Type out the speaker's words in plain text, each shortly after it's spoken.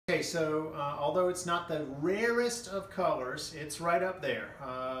Okay, so although it's not the rarest of colors, it's right up there.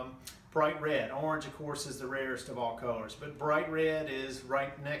 Bright red. Orange, of course, is the rarest of all colors, but bright red is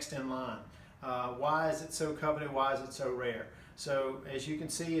right next in line. Why is it so coveted? Why is it so rare? So as you can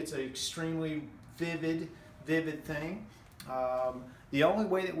see, it's an extremely vivid thing. The only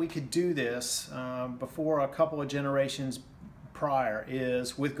way that we could do this before a couple of generations prior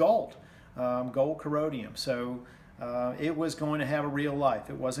is with gold, gold corrodium. So it was going to have a real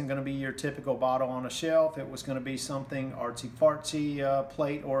life. It wasn't going to be your typical bottle on a shelf. It was going to be something artsy-fartsy,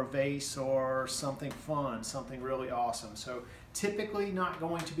 plate or a vase or something fun, something really awesome. So typically not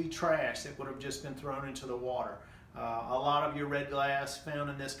going to be trash that would have just been thrown into the water. A lot of your red glass found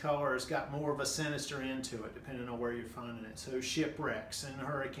in this color has got more of a sinister end to it, depending on where you're finding it. So shipwrecks and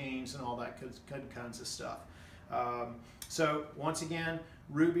hurricanes and all that good kinds of stuff. So once again,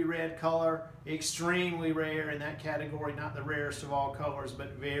 ruby red color, extremely rare in that category, not the rarest of all colors,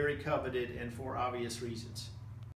 but very coveted and for obvious reasons.